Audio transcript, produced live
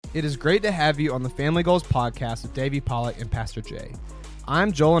It is great to have you on the Family Goals podcast with Davey Pollock and Pastor Jay.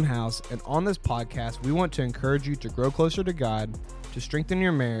 I'm Joel House, and on this podcast, we want to encourage you to grow closer to God, to strengthen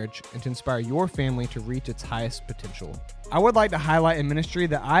your marriage, and to inspire your family to reach its highest potential. I would like to highlight a ministry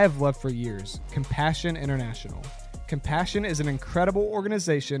that I have loved for years, Compassion International. Compassion is an incredible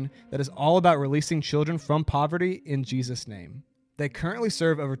organization that is all about releasing children from poverty in Jesus' name. They currently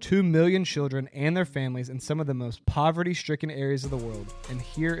serve over 2 million children and their families in some of the most poverty-stricken areas of the world, and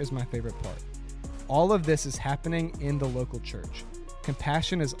here is my favorite part. All of this is happening in the local church.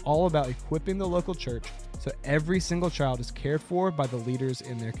 Compassion is all about equipping the local church so every single child is cared for by the leaders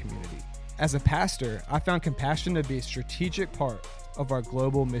in their community. As a pastor, I found Compassion to be a strategic part of our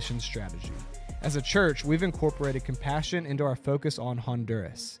global mission strategy. As a church, we've incorporated Compassion into our focus on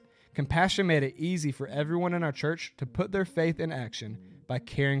Honduras. Compassion made it easy for everyone in our church to put their faith in action by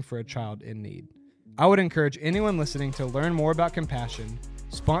caring for a child in need. I would encourage anyone listening to learn more about Compassion,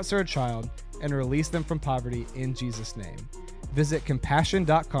 sponsor a child, and release them from poverty in Jesus' name. Visit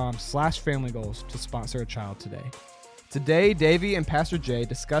compassion.com/familygoals to sponsor a child today. Today, Davey and Pastor Jay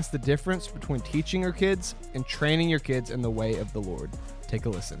discuss the difference between teaching your kids and training your kids in the way of the Lord. Take a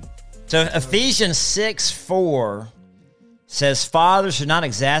listen. So Ephesians 6:4 says, "Fathers, should not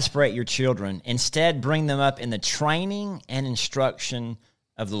exasperate your children. Instead, bring them up in the training and instruction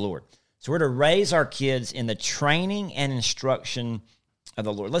of the Lord." So we're to raise our kids in the training and instruction of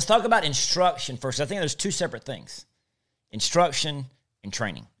the Lord. Let's talk about instruction first. I think there's two separate things, instruction and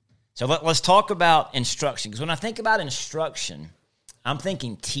training. So let's talk about instruction, because when I think about instruction, I'm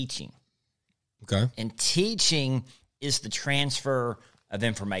thinking teaching. Okay. And teaching is the transfer of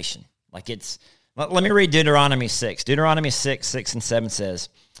information. Let me read Deuteronomy 6. Deuteronomy 6 and 7 says,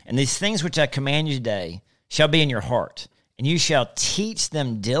 "And these things which I command you today shall be in your heart, and you shall teach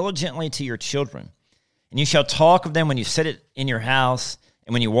them diligently to your children. And you shall talk of them when you sit in your house,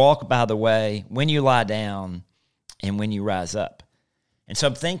 and when you walk by the way, when you lie down, and when you rise up." And so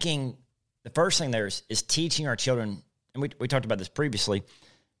I'm thinking the first thing there is teaching our children, and we talked about this previously,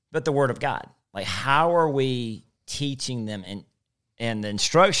 but the Word of God. Like, how are we teaching them? And the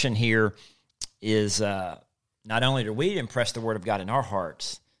instruction here is not only do we impress the Word of God in our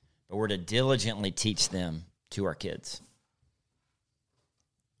hearts, but we're to diligently teach them to our kids.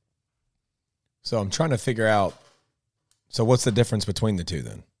 So I'm trying to figure out, so what's the difference between the two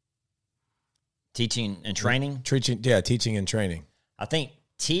then? Teaching and training? Teaching and training. I think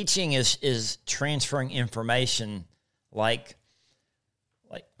teaching is transferring information like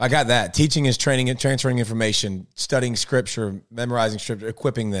I got that. Teaching is training and transferring information, studying Scripture, memorizing Scripture,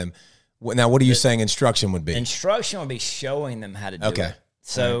 equipping them. Now, what are you saying instruction would be? Instruction would be showing them how to do it.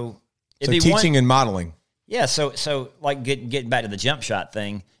 So, so teaching and modeling. Yeah, so like getting back to the jump shot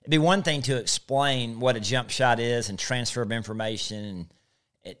thing, it'd be one thing to explain what a jump shot is and transfer of information,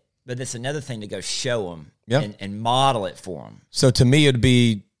 but it's another thing to go show them and model it for them. So to me, it'd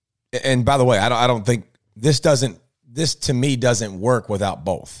be, and by the way, I don't think this to me doesn't work without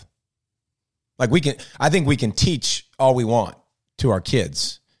both. Like I think we can teach all we want to our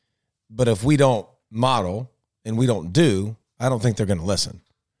kids, but if we don't model and we don't do, I don't think they're going to listen.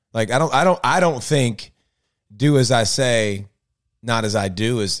 Like I don't think do as I say, not as I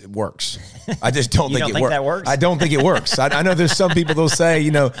do it works. I just don't think it works. That works? I don't think it works. I know there's some people that'll say,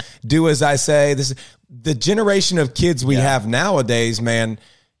 do as I say. This is the generation of kids we have nowadays, man.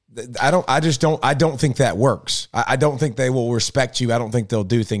 I don't think that works. I don't think they will respect you. I don't think they'll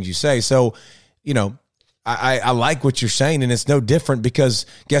do things you say. So, I like what you're saying, and it's no different because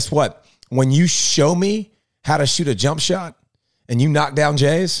guess what? When you show me how to shoot a jump shot and you knock down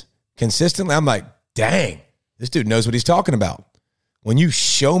Jays consistently, I'm like, dang, this dude knows what he's talking about. When you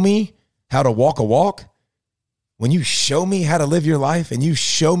show me how to walk a walk, when you show me how to live your life and you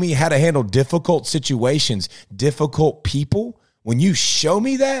show me how to handle difficult situations, difficult people, when you show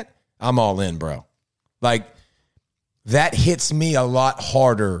me that, I'm all in, bro. Like, that hits me a lot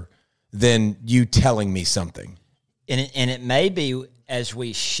harder than you telling me something. And it may be as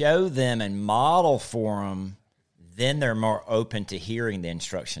we show them and model for them, then they're more open to hearing the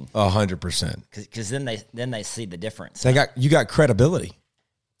instruction. 100%. Because then they see the difference. You got credibility.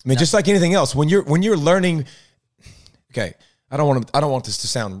 I mean, just like anything else, when you're learning. Okay, I don't want this to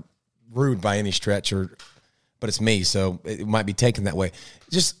sound rude by any stretch, but it's me, so it might be taken that way.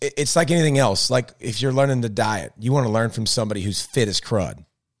 It's like anything else. Like if you're learning to diet, you want to learn from somebody who's fit as crud.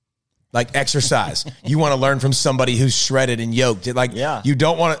 Like exercise, you want to learn from somebody who's shredded and yoked. You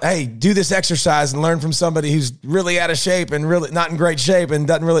don't want to, hey, do this exercise and learn from somebody who's really out of shape and really not in great shape and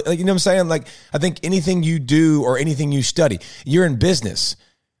doesn't really, you know what I'm saying? Like, I think anything you do or anything you study, you're in business.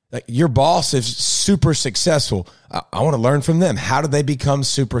 Like your boss is super successful. I want to learn from them. How do they become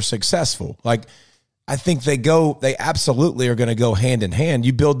super successful? Like, I think they absolutely are going to go hand in hand.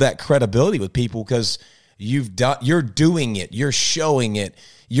 You build that credibility with people because you're doing it, you're showing it,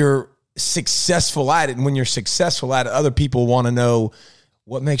 you're successful at it. And when you're successful at it, other people want to know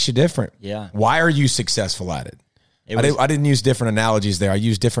what makes you different. Yeah. Why are you successful at it? I didn't use different analogies there. I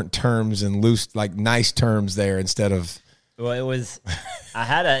used different terms and nice terms there instead of. Well, I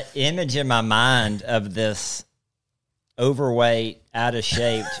had an image in my mind of this overweight, out of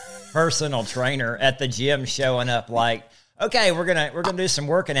shape personal trainer at the gym showing up like, okay, we're gonna do some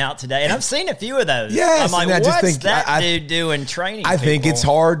working out today. And I've seen a few of those. Yes, I'm like, what's that dude doing training? I think it's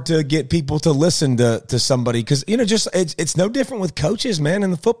hard to get people to listen to somebody because, just it's no different with coaches, man,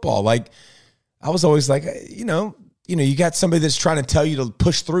 in the football. Like, I was always like, you got somebody that's trying to tell you to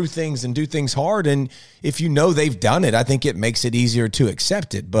push through things and do things hard. And if they've done it, I think it makes it easier to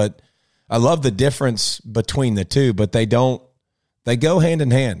accept it. But I love the difference between the two, but they go hand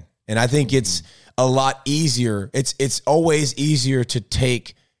in hand. And I think it's a lot easier. It's always easier to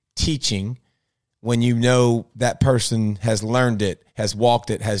take teaching when that person has learned it, has walked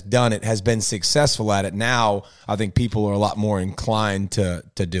it, has done it, has been successful at it. Now, I think people are a lot more inclined to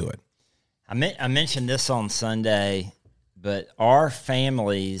do it. I mentioned this on Sunday, but our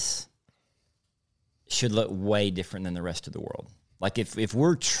families should look way different than the rest of the world. Like if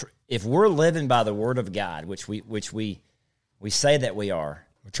we're living by the Word of God, which we say that we are,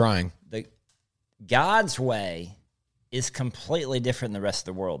 we're trying. God's way is completely different than the rest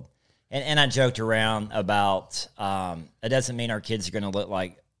of the world. And I joked around about it doesn't mean our kids are going to look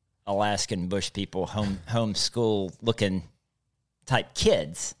like Alaskan bush people, homeschool looking type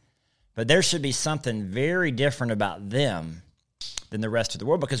kids. But there should be something very different about them than the rest of the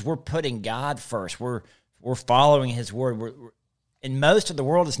world because we're putting God first. We're following His word. And most of the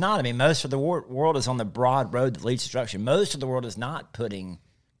world is not. I mean, most of the world is on the broad road that leads to destruction. Most of the world is not putting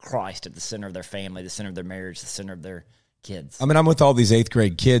Christ at the center of their family, the center of their marriage, the center of their kids. I mean, I'm with all these 8th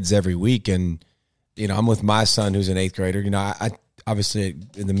grade kids every week, and I'm with my son who's an 8th grader. I obviously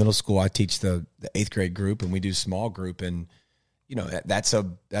in the middle school I teach the 8th grade group, and we do small group, and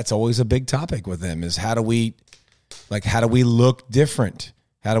that's always a big topic with them is how do we look different?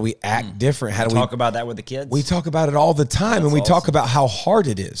 How do we act different? How do we talk about that with the kids? We talk about it all the time, and we talk about how hard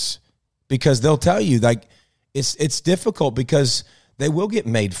it is because they'll tell you like it's difficult because they will get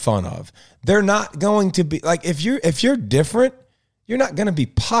made fun of. They're not going to be like if you're different, you're not going to be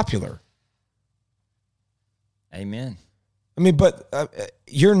popular. Amen. I mean, but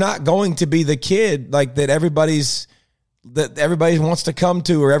you're not going to be the kid like that everybody wants to come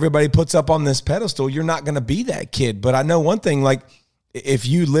to or everybody puts up on this pedestal. You're not going to be that kid. But I know one thing, like if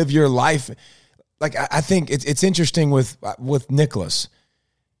you live your life, like I think it's interesting with Nicholas.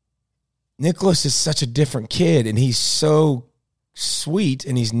 Nicholas is such a different kid, and he's so sweet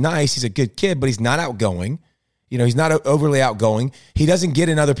and he's nice. He's a good kid, but he's not outgoing. He's not overly outgoing. He doesn't get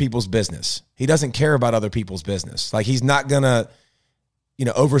in other people's business. He doesn't care about other people's business. Like he's not going to,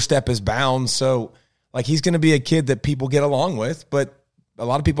 overstep his bounds. So like he's going to be a kid that people get along with, but a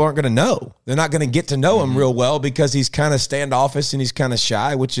lot of people aren't going to know. They're not going to get to know him real well because he's kind of standoffish and he's kind of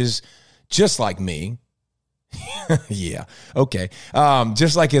shy, which is just like me. Yeah. Okay.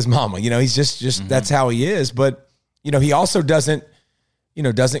 Just like his mama, he's just that's how he is. But, he also doesn't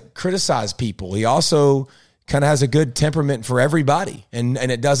criticize people. He also kind of has a good temperament for everybody and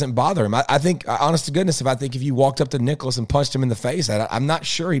it doesn't bother him. I think, honest to goodness, if you walked up to Nicholas and punched him in the face, I'm not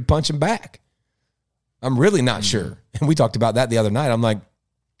sure he'd punch him back. I'm really not sure. And we talked about that the other night. I'm like,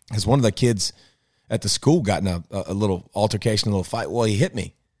 because one of the kids at the school got in a little altercation, a little fight. Well, he hit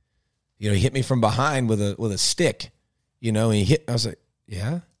me. He hit me from behind with a stick. And he hit. I was like,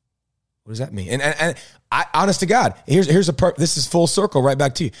 yeah. What does that mean? And I, honest to God, this is full circle right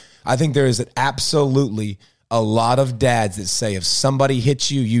back to you. I think there is absolutely a lot of dads that say if somebody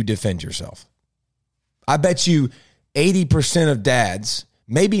hits you, you defend yourself. I bet you 80% of dads,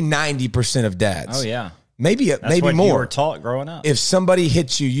 maybe 90% of dads. Oh yeah, maybe That's maybe what more. You were taught growing up. If somebody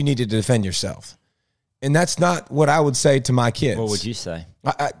hits you, you need to defend yourself, and that's not what I would say to my kids. What would you say?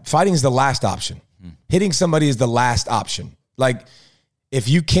 Fighting is the last option. Hitting somebody is the last option. Like if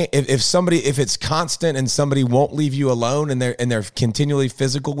you can't, if it's constant and somebody won't leave you alone and they're continually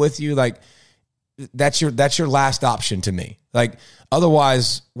physical with you, like that's your last option to me. Like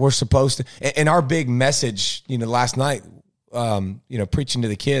otherwise, we're supposed to. And our big message, last night. Preaching to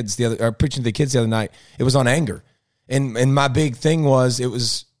the kids the other night, it was on anger. And my big thing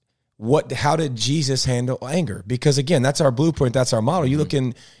was, how did Jesus handle anger? Because again, that's our blueprint. That's our model. You look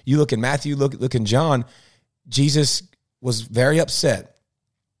in Matthew, look in John, Jesus was very upset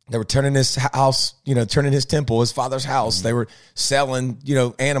They were turning his house, turning his temple, his father's house. Mm-hmm. They were selling,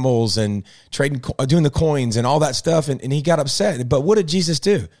 animals and trading, doing the coins and all that stuff. And he got upset. But what did Jesus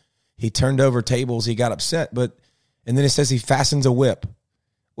do? He turned over tables. He got upset. And then it says he fastens a whip.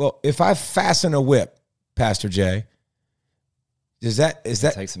 Well, if I fasten a whip, Pastor Jay, is that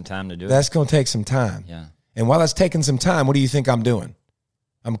take some time to do that's going to take some time. Yeah. And while that's taking some time, what do you think I'm doing?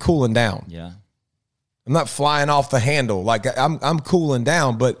 I'm cooling down. Yeah. I'm not flying off the handle. Like I'm cooling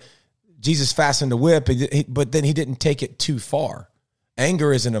down, but Jesus fastened a whip, but then he didn't take it too far.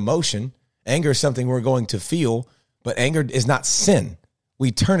 Anger is an emotion. Anger is something we're going to feel, but anger is not sin.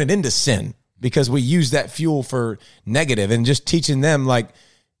 We turn it into sin because we use that fuel for negative, and just teaching them like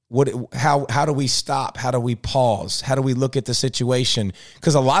how do we stop? How do we pause? How do we look at the situation?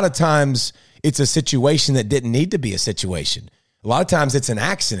 Because a lot of times it's a situation that didn't need to be a situation. A lot of times it's an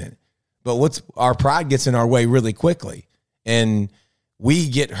accident. But our pride gets in our way really quickly, and we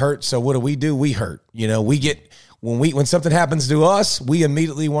get hurt. So what do? We hurt. When something happens to us, we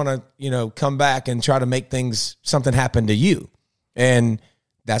immediately want to, come back and try to make something happen to you. And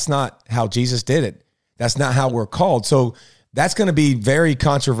that's not how Jesus did it. That's not how we're called. So that's going to be very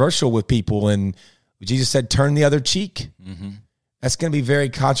controversial with people. And Jesus said, turn the other cheek. Mm-hmm. That's going to be very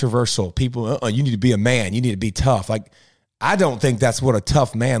controversial. People, you need to be a man. You need to be tough. Like, I don't think that's what a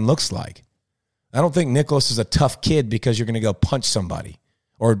tough man looks like. I don't think Nicholas is a tough kid because you're going to go punch somebody,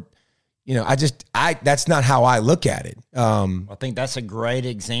 or, that's not how I look at it. I think that's a great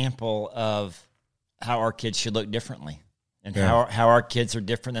example of how our kids should look differently, and how our kids are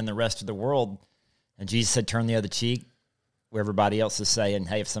different than the rest of the world. And Jesus said, turn the other cheek, where everybody else is saying,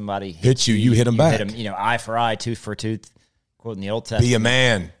 hey, if somebody hits you, you hit them back. Hit them, eye for eye, tooth for tooth, quoting the Old Testament. Be a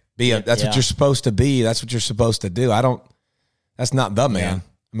man. That's what you're supposed to be. That's what you're supposed to do. That's not the man.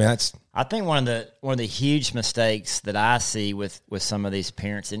 Yeah. I think one of the huge mistakes that I see with some of these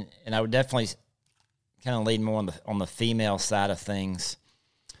parents, and I would definitely kind of lean more on the female side of things,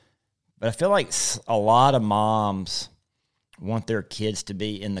 but I feel like a lot of moms want their kids to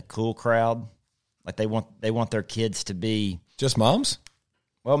be in the cool crowd. Like they want their kids to be just moms.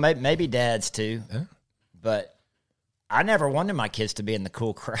 Well, maybe dads too, but I never wanted my kids to be in the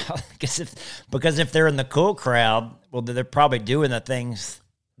cool crowd because if they're in the cool crowd, well, they're probably doing the things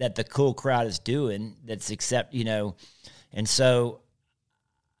that the cool crowd is doing. And so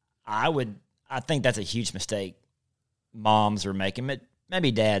I think that's a huge mistake moms are making, but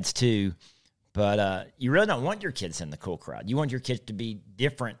maybe dads too. But you really don't want your kids in the cool crowd. You want your kids to be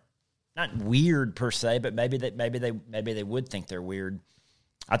different, not weird per se, but maybe they would think they're weird.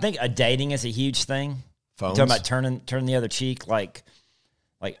 I think dating is a huge thing. Phones. Talking about turning the other cheek, like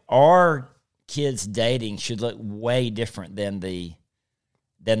our kids dating should look way different than the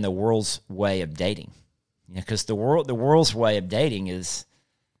world's way of dating. Because the world's way of dating is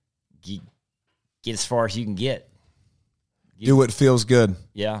get as far as you can get. Do what feels good.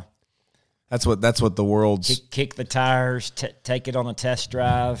 Yeah, that's what the world's kick the tires, take it on a test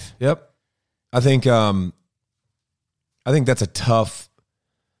drive. Yep, I think that's a tough.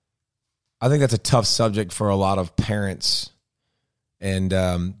 I think that's a tough subject for a lot of parents, and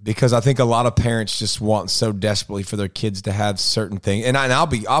because I think a lot of parents just want so desperately for their kids to have certain things. And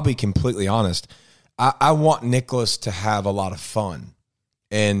I'll be completely honest. I want Nicholas to have a lot of fun,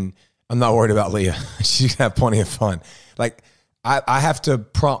 and I'm not worried about Leah. She's gonna have plenty of fun. Like I have to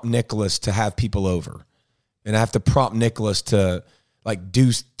prompt Nicholas to have people over, and I have to prompt Nicholas to like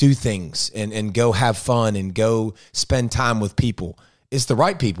do things and go have fun and go spend time with people. It's the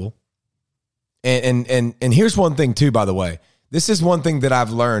right people. And here's one thing too, by the way. This is one thing that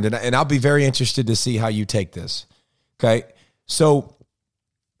I've learned, and I'll be very interested to see how you take this. Okay. So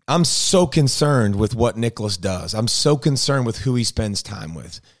I'm so concerned with what Nicholas does. I'm so concerned with who he spends time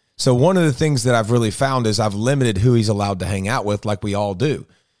with. So one of the things that I've really found is I've limited who he's allowed to hang out with, like we all do.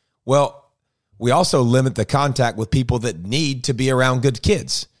 Well, we also limit the contact with people that need to be around good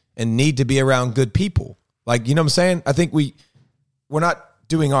kids and need to be around good people. Like, you know what I'm saying? I think we're not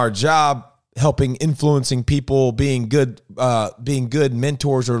doing our job influencing people, being good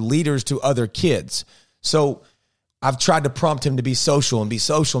mentors or leaders to other kids. So I've tried to prompt him to be social and be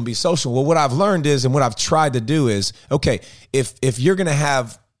social and be social. Well, what I've learned is, and what I've tried to do is, okay, if you're going to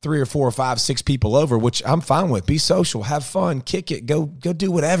have 3 or 4 or 5, 6 people over, which I'm fine with, be social, have fun, kick it, go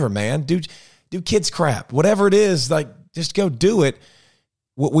do whatever, man. Do kids crap, whatever it is, like just go do it.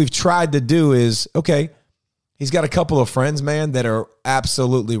 What we've tried to do is, okay, he's got a couple of friends, man, that are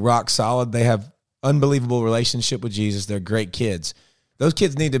absolutely rock solid. They have unbelievable relationship with Jesus. They're great kids. Those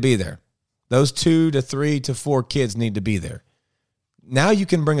kids need to be there. Those 2 to 3 to 4 kids need to be there. Now you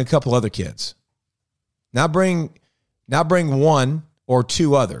can bring a couple other kids. Now bring 1 or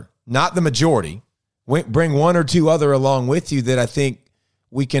two other, not the majority. Bring one or two other along with you that I think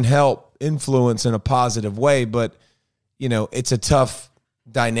we can help influence in a positive way. But, it's a tough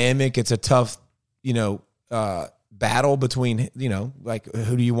dynamic. It's a tough, battle between, like,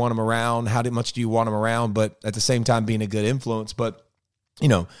 who do you want them around? How much do you want them around? But at the same time, being a good influence. But,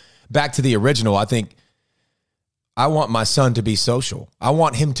 back to the original, I think I want my son to be social. I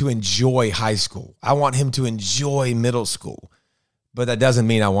want him to enjoy high school. I want him to enjoy middle school. But that doesn't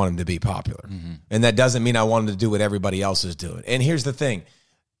mean I want him to be popular. Mm-hmm. And that doesn't mean I want him to do what everybody else is doing. And here's the thing.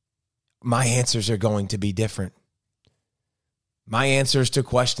 My answers are going to be different. My answers to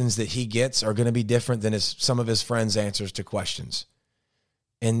questions that he gets are going to be different than some of his friends' answers to questions.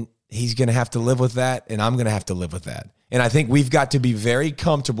 And he's going to have to live with that, and I'm going to have to live with that. And I think we've got to be very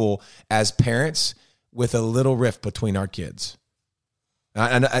comfortable as parents with a little rift between our kids.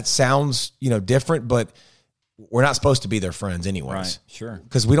 And that sounds, different, but we're not supposed to be their friends anyways. Right, sure.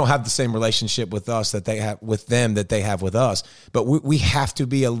 Because we don't have the same relationship with us that they have with them that they have with us. But we have to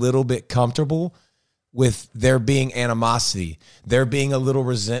be a little bit comfortable with there being animosity, there being a little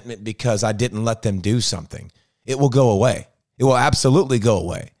resentment because I didn't let them do something. It will go away. It will absolutely go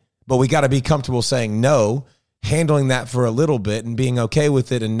away. But we got to be comfortable saying no, handling that for a little bit and being okay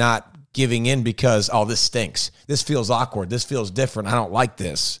with it and not giving in because, this stinks. This feels awkward. This feels different. I don't like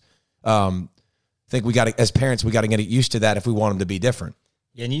this. I think we got to, as parents, we got to get used to that if we want them to be different.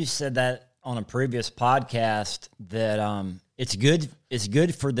 Yeah, and you said that on a previous podcast that it's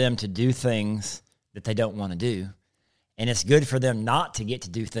good for them to do things that they don't want to do, and it's good for them not to get to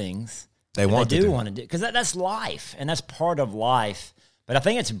do things they want to do. Because that's life, and that's part of life. But I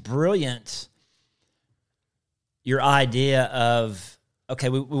think it's brilliant, your idea of, okay,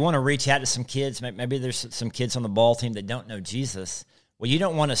 we want to reach out to some kids. Maybe there's some kids on the ball team that don't know Jesus. Well, you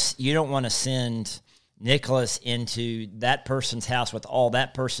don't want to send Nicholas into that person's house with all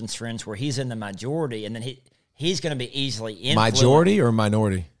that person's friends where he's in the majority, and then he's going to be easily influenced. Majority or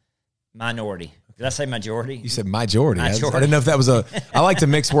minority? Minority. Did I say majority? You said majority. I didn't know if that was I like to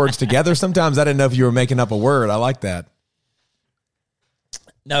mix words together sometimes. I didn't know if you were making up a word. I like that.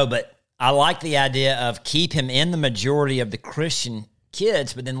 No, but I like the idea of keep him in the majority of the Christian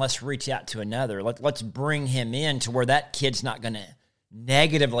kids, but then let's reach out to another. Let's bring him in to where that kid's not going to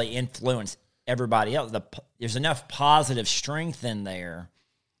negatively influence everybody else. There's enough positive strength in there.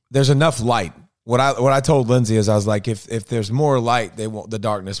 There's enough light. What I told Lindsay is I was like, if there's more light, the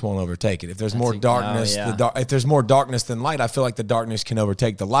darkness won't overtake it. If there's more darkness, if there's more darkness than light, I feel like the darkness can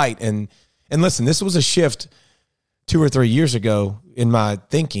overtake the light. And listen, this was a shift 2 or 3 years ago in my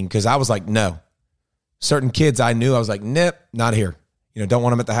thinking because I was like, no. Certain kids I knew, I was like, nope, not here. Don't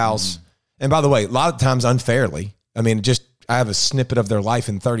want them at the house. Mm-hmm. And by the way, a lot of times unfairly. I mean, I have a snippet of their life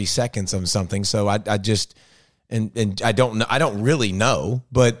in 30 seconds of something, so I just and I don't know. I don't really know,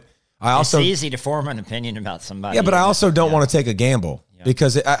 but. It's easy to form an opinion about somebody. Yeah, but I also don't want to take a gamble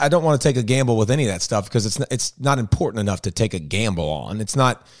because I don't want to take a gamble with any of that stuff because it's not important enough to take a gamble on. It's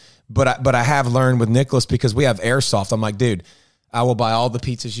not, but I have learned with Nicholas because we have airsoft. I'm like, dude, I will buy all the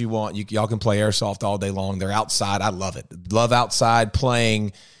pizzas you want. Y'all can play airsoft all day long. They're outside. I love it. Love outside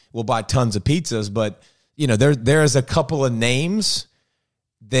playing. We'll buy tons of pizzas, but there is a couple of names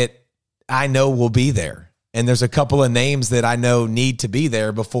that I know will be there. And there's a couple of names that I know need to be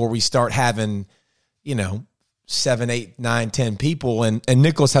there before we start having, 7, 8, 9, 10 people. And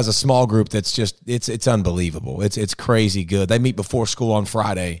Nicholas has a small group that's just, it's unbelievable. It's crazy good. They meet before school on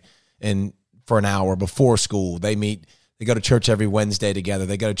Friday and for an hour before school. They go to church every Wednesday together.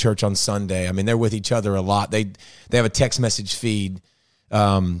 They go to church on Sunday. I mean, they're with each other a lot. They have a text message feed.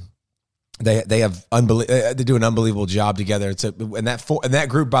 They do an unbelievable job together. And that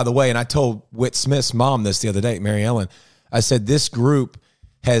group, by the way, and I told Whit Smith's mom this the other day, Mary Ellen. I said this group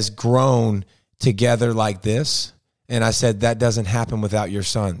has grown together like this, and I said that doesn't happen without your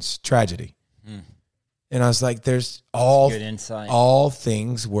son's tragedy. Mm. And I was like, there's good insight. All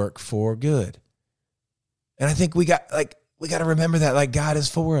things work for good, and I think we got to remember that God is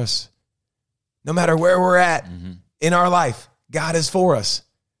for us, no matter where we're at in our life. God is for us.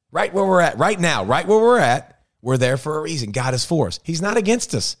 Right where we're at, right now, right where we're at, we're there for a reason. God is for us. He's not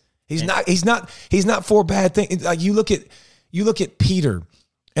against us. He's not for bad things. Like you look at Peter,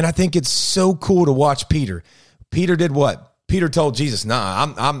 and I think it's so cool to watch Peter. Peter did what? Peter told Jesus,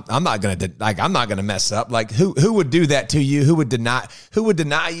 "Nah, I'm not gonna mess up. Like who would do that to you? Who would deny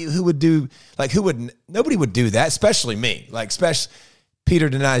you? Who would do nobody would do that, especially me. Peter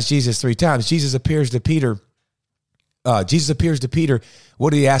denies Jesus 3 times. Jesus appears to Peter. What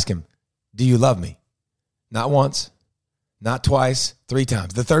did he ask him? Do you love me? Not once, not twice, 3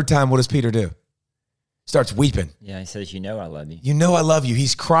 times. The 3rd time, what does Peter do? Starts weeping. Yeah, he says, I love you. You know I love you.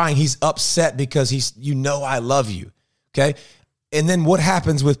 He's crying. He's upset because I love you. Okay? And then what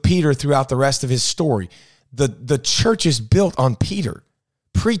happens with Peter throughout the rest of his story? The church is built on Peter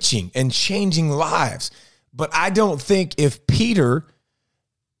preaching and changing lives. But I don't think if Peter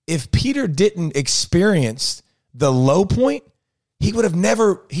didn't experience the low point, he would have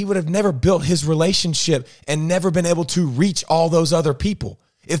never built his relationship and never been able to reach all those other people.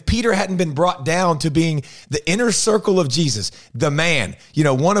 If Peter hadn't been brought down to being the inner circle of Jesus, the man,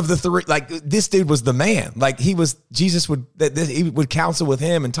 one of the three, like this dude was the man. Like he would counsel with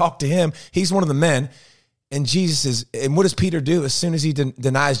him and talk to him. He's one of the men. And and what does Peter do? As soon as he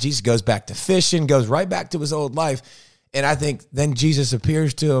denies Jesus, goes back to fishing, goes right back to his old life. And I think then Jesus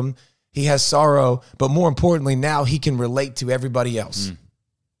appears to him. He has sorrow, but more importantly, now he can relate to everybody else.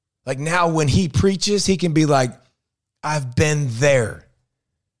 Like now when he preaches, he can be like, I've been there.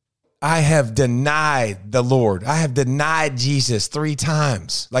 I have denied the Lord. I have denied Jesus 3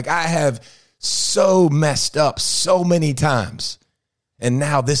 times. Like I have so messed up so many times. And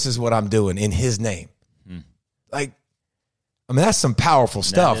now this is what I'm doing in his name. Like, I mean, that's some powerful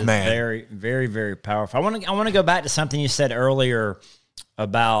stuff, man. Very, very, very powerful. I want to go back to something you said earlier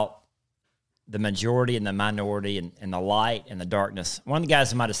about the majority and the minority and the light and the darkness. One of the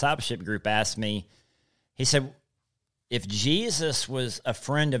guys in my discipleship group asked me, he said, if Jesus was a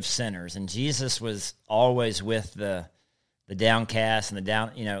friend of sinners and Jesus was always with the downcast and the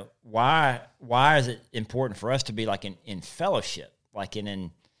down, why is it important for us to be like in fellowship? Like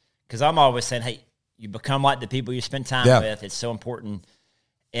because I'm always saying, hey, you become like the people you spend time with. It's so important.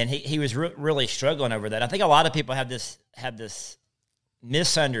 And he was really struggling over that. I think a lot of people have this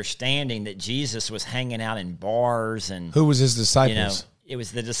misunderstanding that Jesus was hanging out in bars and who was his disciples? It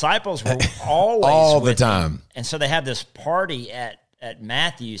was the disciples were always all with the time. Him. And so they have this party at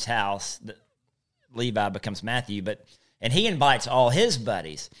Matthew's house. That Levi becomes Matthew, and he invites all his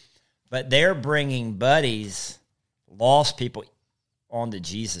buddies, but they're bringing buddies, lost people, onto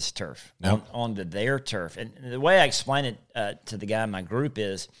Jesus' turf, onto their turf. And the way I explain it to the guy in my group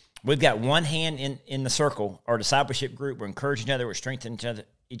is we've got one hand in the circle, our discipleship group. We're encouraging each other. We're strengthening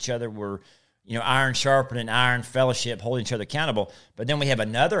each other. We're, iron sharpening iron, fellowship, holding each other accountable. But then we have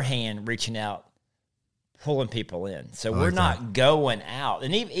another hand reaching out, pulling people in. So we're not going out.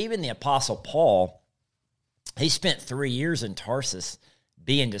 And even the Apostle Paul, he spent 3 years in Tarsus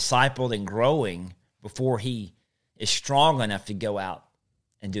being discipled and growing before he is strong enough to go out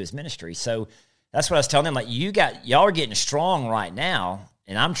and do his ministry. So that's what I was telling them. Like, y'all are getting strong right now,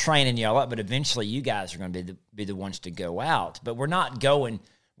 and I'm training y'all up, but eventually you guys are going to be the ones to go out. But we're not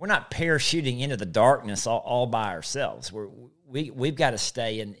parachuting into the darkness all by ourselves. We've got to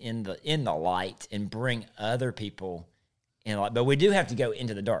stay in the light and bring other people in light. But we do have to go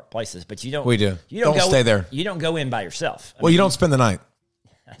into the dark places. But you don't. We do. You don't stay there. You don't go in by yourself. You don't spend the night.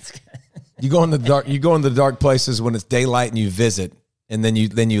 That's good. You go in the dark. You go in the dark places when it's daylight, and you visit, and then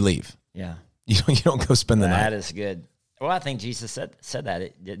you leave. Yeah. You don't go spend the night. That is good. Well, I think Jesus said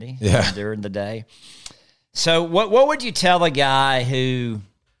that, didn't he? Yeah. During the day. So what would you tell a guy who,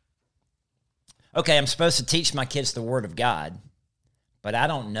 okay, I'm supposed to teach my kids the Word of God, but I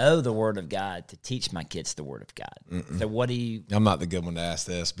don't know the Word of God to teach my kids the Word of God. Mm-mm. So what do you... I'm not the good one to ask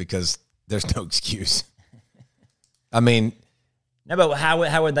this because there's no excuse. I mean... No, but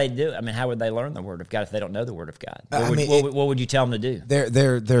how would they do it? I mean, how would they learn the Word of God if they don't know the Word of God? What would you tell them to do?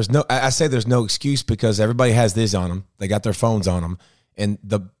 There's no. I say there's no excuse because everybody has this on them. They got their phones on them, and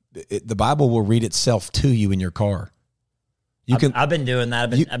the Bible will read itself to you in your car. I've been doing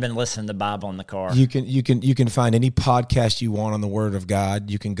that. I've been listening to the Bible in the car. You can find any podcast you want on the Word of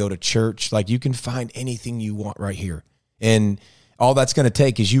God. You can go to church. Like you can find anything you want right here, and all that's going to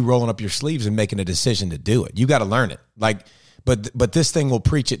take is you rolling up your sleeves and making a decision to do it. You got to learn it. But this thing will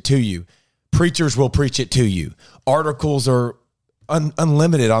preach it to you. Preachers will preach it to you. Articles are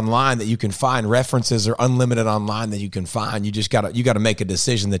unlimited online that you can find. References are unlimited online that you can find. You just got to make a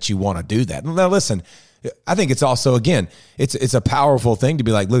decision that you want to do that. Now, listen, I think it's also, again, it's a powerful thing to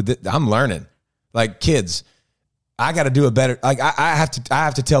be like, look, I'm learning. Like kids, I got to do a better. Like I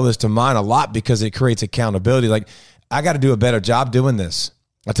have to tell this to mine a lot because it creates accountability. Like I got to do a better job doing this.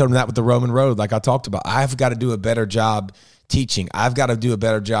 I told him that with the Roman road, like I talked about. I've got to do a better job teaching. I've got to do a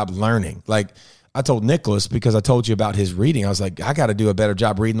better job learning. Like I told Nicholas, because I told you about his reading, I was like, I got to do a better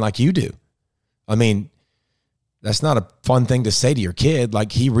job reading like you do. I mean, that's not a fun thing to say to your kid.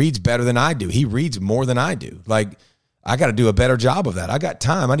 Like he reads better than I do. He reads more than I do. Like I got to do a better job of that. I got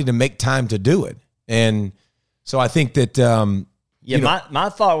time. I need to make time to do it. And so I think that, my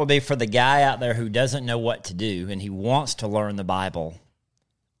thought would be for the guy out there who doesn't know what to do and he wants to learn the Bible.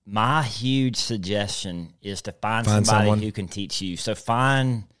 my huge suggestion is to find somebody who can teach you. So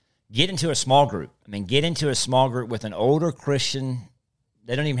get into a small group. I mean, get into a small group with an older Christian.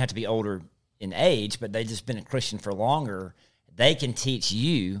 They don't even have to be older in age, but they've just been a Christian for longer. They can teach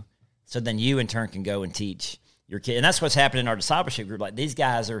you, so then you in turn can go and teach your kid. And that's what's happening in our discipleship group. Like, these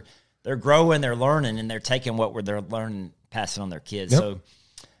guys they're growing, they're learning, and they're taking what they're learning, passing on their kids. Yep. So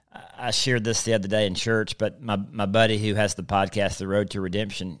I shared this the other day in church, but my buddy who has the podcast, The Road to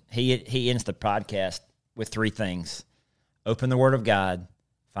Redemption, he ends the podcast with 3 things: open the Word of God,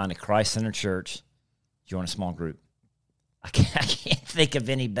 find a Christ-centered church, join a small group. I can't think of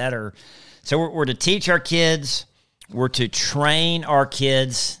any better. So we're to teach our kids, we're to train our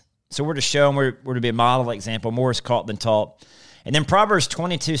kids, so we're to show them, we're to be a model example. More is caught than taught. And then Proverbs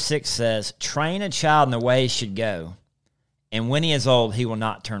 22:6 says, train a child in the way he should go, and when he is old, he will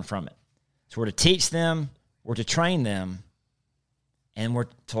not turn from it. So we're to teach them, we're to train them, and we're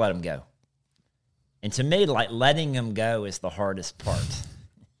to let them go. And to me, like, letting them go is the hardest part.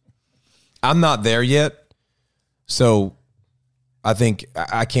 I'm not there yet, so I think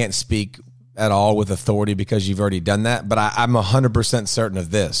I can't speak at all with authority because you've already done that, but I'm 100% certain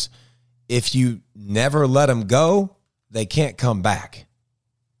of this. If you never let them go, they can't come back.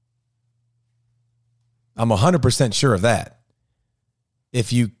 I'm 100% sure of that.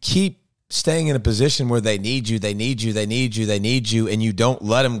 If you keep staying in a position where they need you, and you don't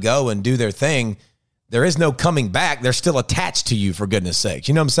let them go and do their thing, there is no coming back. They're still attached to you, for goodness sakes.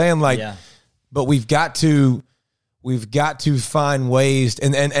 You know what I'm saying? Like, yeah. But we've got to find ways,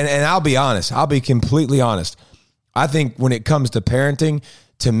 and I'll be honest. I'll be completely honest. I think when it comes to parenting,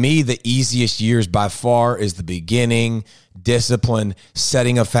 to me, the easiest years by far is the beginning, discipline,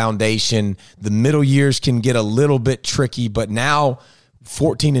 setting a foundation. The middle years can get a little bit tricky, but now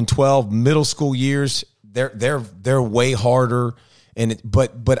 14 and 12 middle school years, they're way harder. I've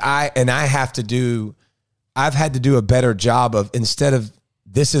had to do a better job of, instead of,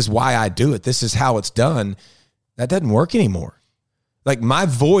 this is why I do it, this is how it's done. That doesn't work anymore. Like, my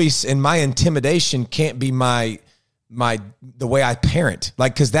voice and my intimidation can't be the way I parent,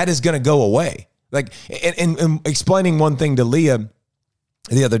 like, because that is going to go away. Like, and explaining one thing to Leah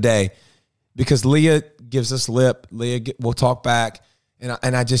the other day, because Leah gives us lip, Leah will talk back,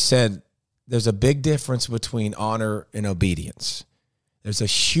 and I just said, there's a big difference between honor and obedience. There's a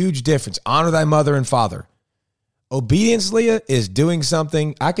huge difference. Honor thy mother and father. Obedience, Leah, is doing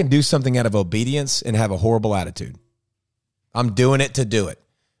something. I can do something out of obedience and have a horrible attitude. I'm doing it to do it.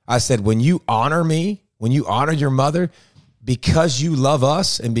 I said, when you honor me, when you honor your mother, because you love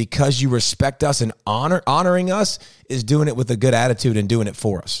us and because you respect us, and honoring us is doing it with a good attitude and doing it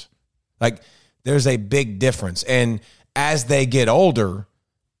for us. Like, there's a big difference. And as they get older,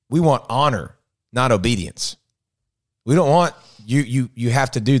 we want honor, not obedience. We don't want you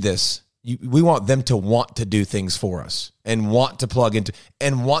have to do this. We want them to want to do things for us and want to plug into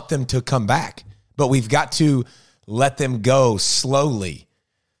and want them to come back. But we've got to let them go slowly.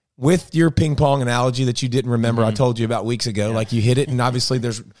 With your ping pong analogy that you didn't remember, I told you about weeks ago, like, you hit it, and obviously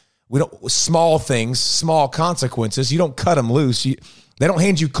small things, small consequences. You don't cut them loose. They don't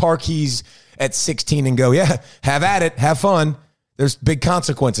hand you car keys at 16 and go, yeah, have at it, have fun. There's big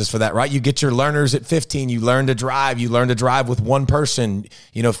consequences for that, right? You get your learners at 15. You learn to drive. You learn to drive with one person,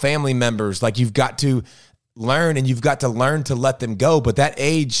 family members. Like, you've got to learn, and you've got to learn to let them go. But that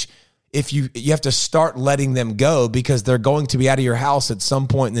age, if you have to start letting them go, because they're going to be out of your house at some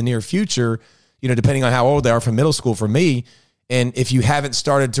point in the near future, depending on how old they are, from middle school for me. And if you haven't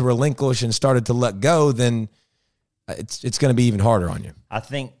started to relinquish and started to let go, then it's going to be even harder on you. I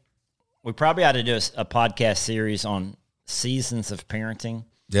think we probably ought to do a podcast series on seasons of parenting.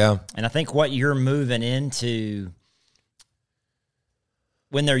 Yeah. And I think what you're moving into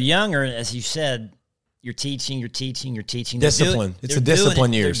when they're younger, as you said, you're teaching. Discipline. It's a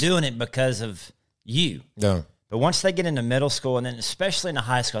discipline years. They're doing it because of you. Yeah. But once they get into middle school, and then especially into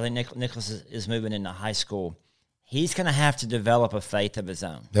high school, I think Nicholas is moving into high school, he's going to have to develop a faith of his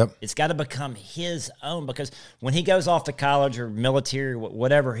own. Yep. It's got to become his own, because when he goes off to college or military,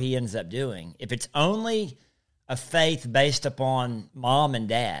 whatever he ends up doing, if it's only a faith based upon mom and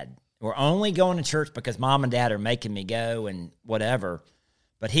dad, we're only going to church because mom and dad are making me go and whatever,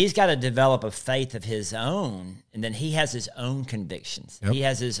 but he's got to develop a faith of his own, and then he has his own convictions. Yep. He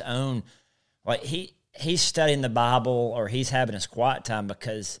has his own, like, he's studying the Bible, or he's having his quiet time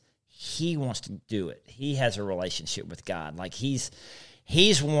because he wants to do it. He has a relationship with God. Like, he's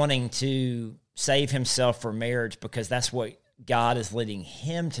wanting to save himself for marriage because that's what God is leading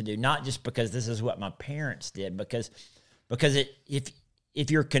him to do, not just because this is what my parents did, because if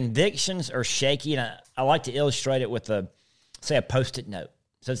your convictions are shaky, and I like to illustrate it with a Post-it note.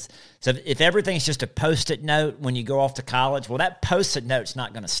 So if everything's just a Post-it note when you go off to college, well, that Post-it note's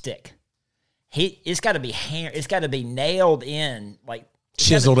not going to stick. It's got to be it's got to be nailed in, like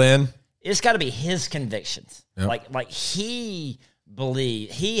chiseled in. It's got to be his convictions. Yep. Like he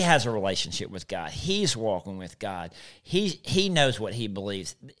believes, he has a relationship with God. He's walking with God. He knows what he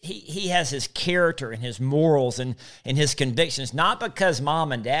believes. He has his character and his morals and his convictions, not because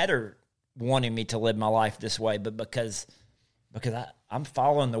mom and dad are wanting me to live my life this way, but because I'm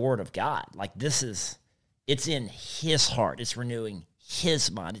following the word of God. Like it's in his heart. It's renewing his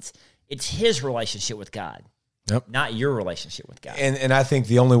mind. It's his relationship with God, yep, not your relationship with God. And I think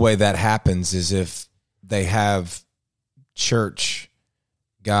the only way that happens is if they have church,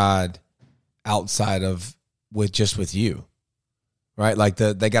 God, outside of with you, right? Like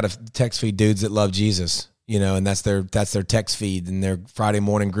they got a text feed, dudes that love Jesus, and that's their text feed and their Friday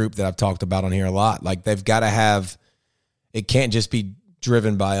morning group that I've talked about on here a lot. Like they've got to have. It can't just be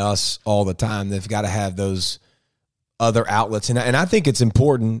driven by us all the time. They've got to have those other outlets. And I think it's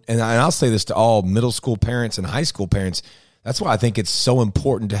important, and I'll say this to all middle school parents and high school parents, that's why I think it's so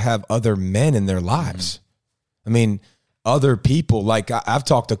important to have other men in their lives. Mm-hmm. I mean, other people. Like I've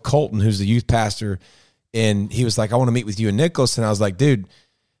talked to Colton, who's the youth pastor, and he was like, I want to meet with you and Nicholas. And I was like, dude,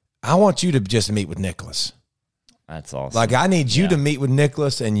 I want you to just meet with Nicholas. That's awesome. Like, I need you to meet with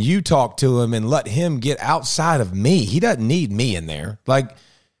Nicholas and you talk to him and let him get outside of me. He doesn't need me in there. Like,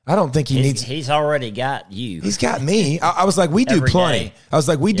 I don't think he needs. He's already got you. He's got me. I was like, we do plenty. Day. I was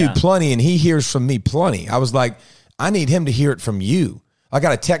like, we do plenty, and he hears from me plenty. I was like, I need him to hear it from you. I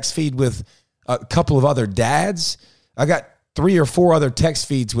got a text feed with a couple of other dads. I got 3 or 4 other text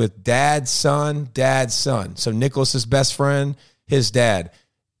feeds with dad, son. So Nicholas's best friend, his dad,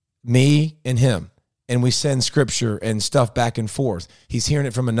 me, and him. And we send scripture and stuff back and forth. He's hearing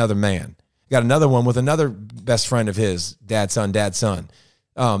it from another man. Got another one with another best friend of his, dad, son.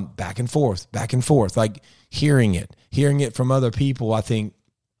 Back and forth, like hearing it from other people, I think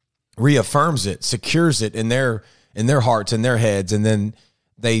reaffirms it, secures it in their hearts and their heads. And then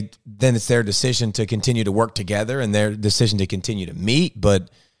it's their decision to continue to work together and their decision to continue to meet. But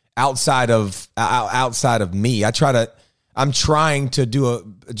outside of me, I'm trying to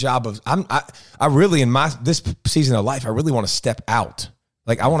do a job of, I really, in this season of life, I really want to step out.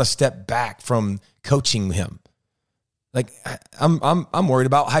 Like I want to step back from coaching him. Like I'm worried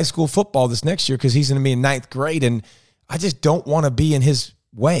about high school football this next year because he's going to be in 9th grade, and I just don't want to be in his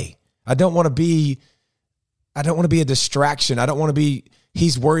way. I don't want to be a distraction. I don't want to be.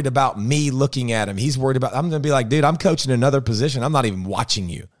 He's worried about me looking at him. He's worried about. I'm going to be like, dude, I'm coaching another position. I'm not even watching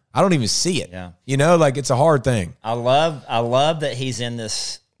you. I don't even see it. Yeah. Like it's a hard thing. I love that he's in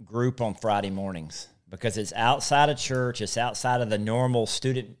this group on Friday mornings because it's outside of church. It's outside of the normal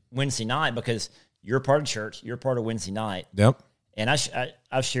student Wednesday night because you're part of church. You're part of Wednesday night. Yep. And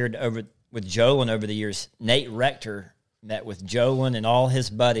I've shared with Jolin over the years. Nate Rector met with Jolin and all his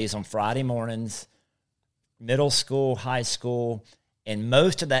buddies on Friday mornings, middle school, high school, and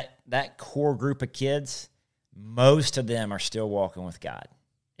most of that core group of kids, most of them are still walking with God,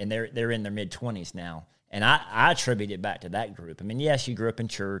 and they're in their mid-20s now. And I attribute it back to that group. I mean, yes, you grew up in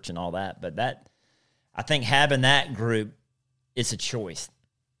church and all that, but I think having that group, it's a choice.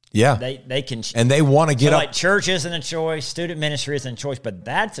 Yeah, they can, and they want to get up. Like church isn't a choice, student ministry isn't a choice, but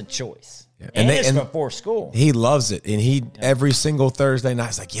that's a choice. Yeah. And it's before school. He loves it, and every single Thursday night,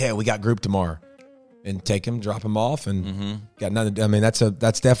 he's like, "Yeah, we got group tomorrow," and take him, drop him off, and got nothing. I mean, that's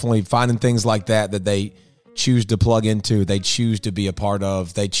definitely finding things like that they choose to plug into, they choose to be a part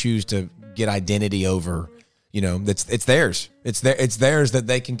of, they choose to get identity over. It's theirs. It's theirs that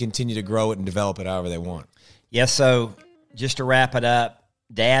they can continue to grow it and develop it however they want. Yeah. So just to wrap it up.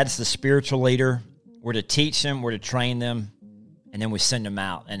 Dad's the spiritual leader. We're to teach them, we're to train them, and then we send them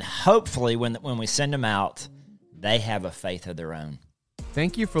out. And hopefully when we send them out, they have a faith of their own.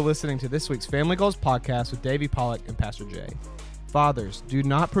 Thank you for listening to this week's Family Goals podcast with Davey Pollock and Pastor Jay. Fathers, do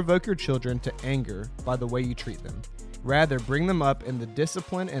not provoke your children to anger by the way you treat them. Rather, bring them up in the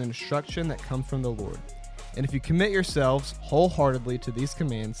discipline and instruction that comes from the Lord. And if you commit yourselves wholeheartedly to these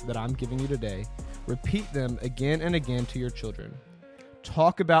commands that I'm giving you today, repeat them again and again to your children.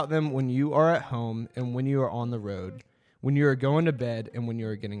 Talk about them when you are at home and when you are on the road, when you are going to bed and when you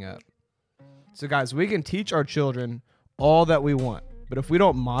are getting up. So guys, we can teach our children all that we want, but if we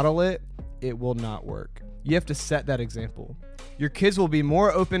don't model it, it will not work. You have to set that example. Your kids will be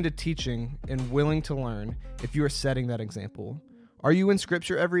more open to teaching and willing to learn if you are setting that example. Are you in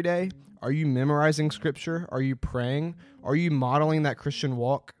Scripture every day? Are you memorizing Scripture? Are you praying? Are you modeling that Christian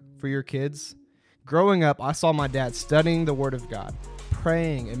walk for your kids? Growing up, I saw my dad studying the Word of God,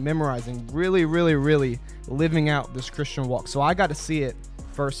 praying and memorizing, really, really, really living out this Christian walk. So I got to see it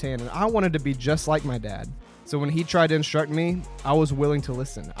firsthand, and I wanted to be just like my dad. So when he tried to instruct me, I was willing to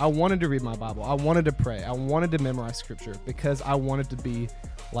listen. I wanted to read my Bible. I wanted to pray. I wanted to memorize scripture because I wanted to be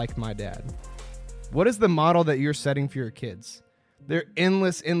like my dad. What is the model that you're setting for your kids? There are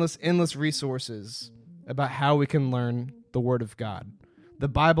endless resources about how we can learn the Word of God. The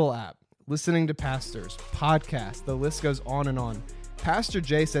Bible app, listening to pastors, podcasts, the list goes on and on. Pastor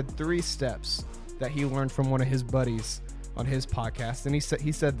Jay said 3 steps that he learned from one of his buddies on his podcast. And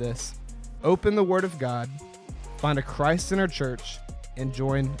he said this: open the Word of God, find a Christ-centered church, and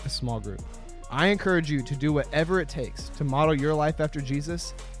join a small group. I encourage you to do whatever it takes to model your life after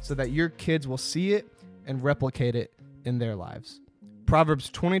Jesus so that your kids will see it and replicate it in their lives. Proverbs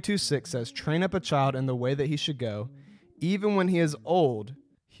 22:6 says, train up a child in the way that he should go. Even when he is old,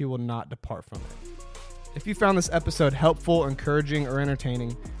 he will not depart from it. If you found this episode helpful, encouraging, or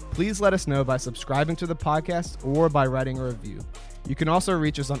entertaining, please let us know by subscribing to the podcast or by writing a review. You can also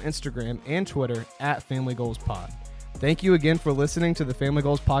reach us on Instagram and Twitter @FamilyGoalsPod. Thank you again for listening to the Family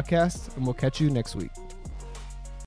Goals Podcast, and we'll catch you next week.